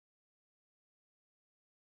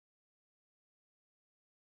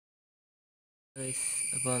Guys,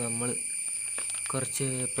 അപ്പോൾ നമ്മൾ കുറച്ച്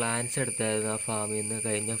പ്ലാന്റ്സ് എടുത്തായിരുന്നു ആ ഫാമിൽ നിന്ന്,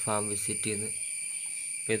 കഴിഞ്ഞ ഫാം വിസിറ്റ് ചെയ്യുന്നു.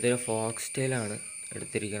 അപ്പോൾ ഇതൊരു ഫോക്സ് ടെയിലാണ്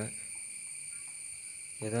എടുത്തിരിക്കുന്നത്.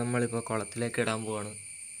 ഇത് നമ്മളിപ്പോൾ കുളത്തിലേക്ക് ഇടാൻ പോവാണ്.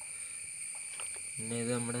 പിന്നെ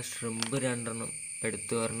ഇത് നമ്മുടെ ഷ്രിമ്പ് 2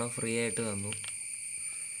 എടുത്തു, ഒരെണ്ണം ഫ്രീ ആയിട്ട് തന്നു.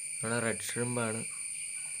 നമ്മുടെ റെഡ് ഷ്രിമ്പാണ്.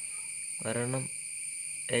 ഒരെണ്ണം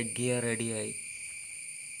എഗ് ചെയ്യാൻ റെഡിയായി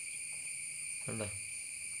ഉണ്ടോ.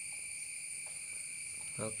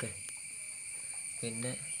 ഓക്കെ,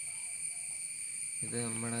 പിന്നെ ഇത്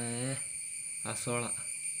നമ്മുടെ അസോള.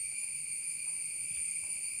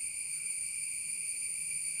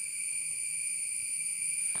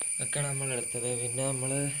 ഒക്കെയാണ് നമ്മളെടുത്തത്. പിന്നെ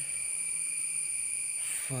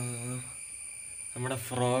നമ്മുടെ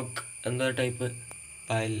ഫ്രോഗ് എന്തോ ടൈപ്പ്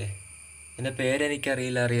പായല്ലേ, ഇതിൻ്റെ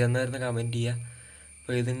പേരെനിക്കറിയില്ല, അറിയാവുന്നവരുന്ന് കമൻറ്റ് ചെയ്യുക.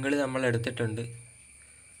 അപ്പോൾ ഇതുങ്ങൾ നമ്മൾ എടുത്തിട്ടുണ്ട്.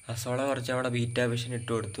 അസോള കുറച്ച് അവിടെ ബീറ്റാ വിഷൻ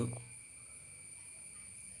ഇട്ട് കൊടുത്തു.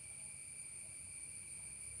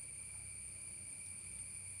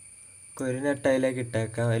 ഒരു നെട്ടയിലേക്ക്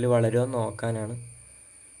ഇട്ടേക്കാം, അതിൽ വളരുമോ നോക്കാനാണ്.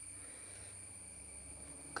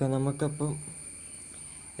 നമുക്കപ്പം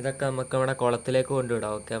ഇതൊക്കെ നമുക്ക് നമ്മുടെ കുളത്തിലേക്ക്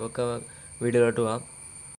കൊണ്ടുവിടാം. ഓക്കെ, നമുക്ക് വീഡിയോയിലോട്ട് പോകാം.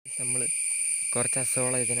 നമ്മൾ കുറച്ച്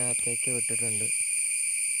അസോള ഇതിനകത്തേക്ക് വിട്ടിട്ടുണ്ട്.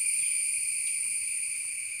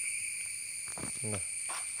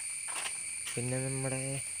 പിന്നെ നമ്മുടെ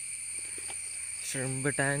ഷ്രിമ്പ്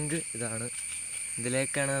ടാങ്ക് ഇതാണ്.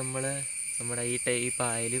 ഇതിലേക്കാണ് നമ്മുടെ ഈ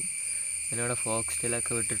പായലും ഇതിനോടെ ഫോക്സ്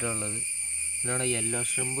ടെയിലൊക്കെ വിട്ടിട്ടുള്ളത്. ഇതിനോടെ യെല്ലോ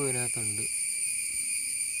ഷ്രിമ്പ് ഇതിനകത്തുണ്ട്.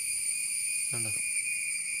 കണ്ടോ,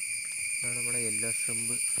 ഇതാണ് നമ്മുടെ യെല്ലോ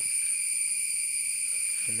ഷ്രിമ്പ്.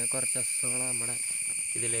 പിന്നെ കുറച്ച് അസോള നമ്മുടെ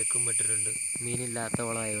ഇതിലേക്കും വിട്ടിട്ടുണ്ട്, മീനില്ലാത്ത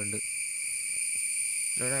വളമായതുകൊണ്ട്.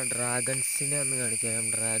 ഇവിടെ ഡ്രാഗൺസിനെ ഒന്ന് കാണിച്ചു തരാം.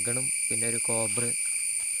 ഡ്രാഗണും പിന്നെ ഒരു കോബ്ര.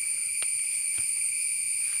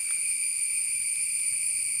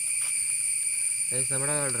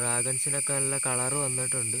 നമ്മുടെ ഡ്രാഗൺസിനൊക്കെ നല്ല കളറ്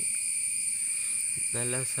വന്നിട്ടുണ്ട്,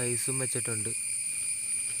 നല്ല സൈസും വെച്ചിട്ടുണ്ട്.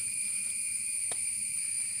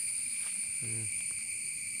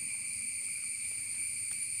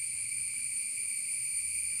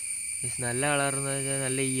 നല്ല കളറെന്ന് വെച്ചാൽ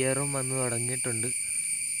നല്ല ഇയറും വന്ന് തുടങ്ങിയിട്ടുണ്ട്.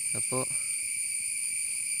 അപ്പോൾ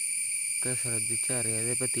ഒക്കെ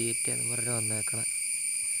ശ്രദ്ധിച്ചറിയാതെ ഇപ്പോൾ തീറ്റയെന്ന് പറഞ്ഞ് വന്നേക്കണം.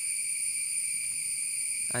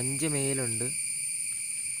 5 മെയിലുണ്ട്.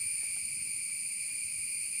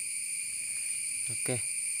 ഓക്കെ,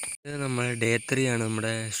 ഇത് നമ്മൾ ഡേ 3 ആണ്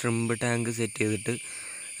നമ്മുടെ ഷ്രിമ്പ് ടാങ്ക് സെറ്റ് ചെയ്തിട്ട്.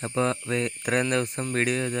 അപ്പോൾ ഇത്രയും ദിവസം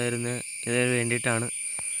വീഡിയോ ചെയ്തായിരുന്നു ഇതിന് വേണ്ടിയിട്ടാണ്.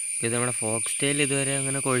 ഇത് നമ്മുടെ ഫോക്സ് ടെയിൽ ഇതുവരെ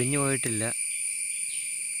അങ്ങനെ കൊഴിഞ്ഞു പോയിട്ടില്ല.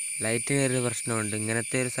 ലൈറ്റ് കയറിയ പ്രശ്നമുണ്ട്.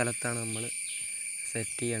 ഇങ്ങനത്തെ ഒരു സ്ഥലത്താണ് നമ്മൾ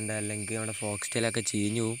സെറ്റ് ചെയ്യേണ്ടത്, അല്ലെങ്കിൽ നമ്മുടെ ഫോക്സ് ടെയിലൊക്കെ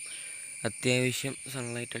ചീഞ്ഞു പോവും. അത്യാവശ്യം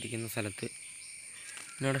സൺലൈറ്റ് അടിക്കുന്ന സ്ഥലത്ത്.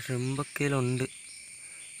 നമ്മുടെ ഷ്രിമ്പൊക്കെയിലുണ്ട്,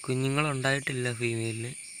 കുഞ്ഞുങ്ങളുണ്ടായിട്ടില്ല.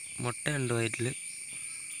 ഫീമെയിലിന് മുട്ടയുണ്ട് വയറ്റിൽ.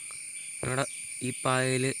 നമ്മുടെ ഈ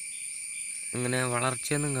പായൽ അങ്ങനെ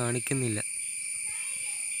വളർച്ചയൊന്നും കാണിക്കുന്നില്ല,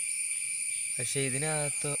 പക്ഷേ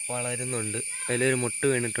ഇതിനകത്ത് വളരുന്നുണ്ട്. അതിലൊരു മുട്ട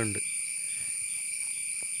വീണിട്ടുണ്ട്.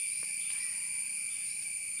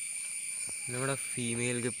 നമ്മുടെ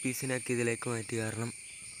ഫീമെയിൽ ഗപ്പീസിനൊക്കെ ഇതിലേക്ക് മാറ്റി, കാരണം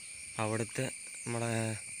അവിടുത്തെ നമ്മുടെ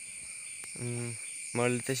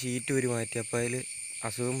മുകളിലത്തെ ഷീറ്റ് ഒരു മാറ്റി. അപ്പോൾ അതിൽ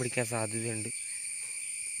അസുഖം പിടിക്കാൻ സാധ്യതയുണ്ട്.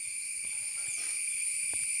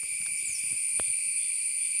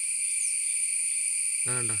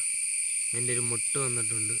 വേണ്ട, എൻ്റെ ഒരു മുട്ട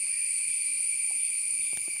വന്നിട്ടുണ്ട്.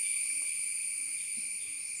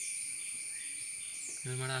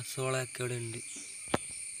 നമ്മുടെ അസോളയൊക്കെ ഇവിടെ ഉണ്ട്.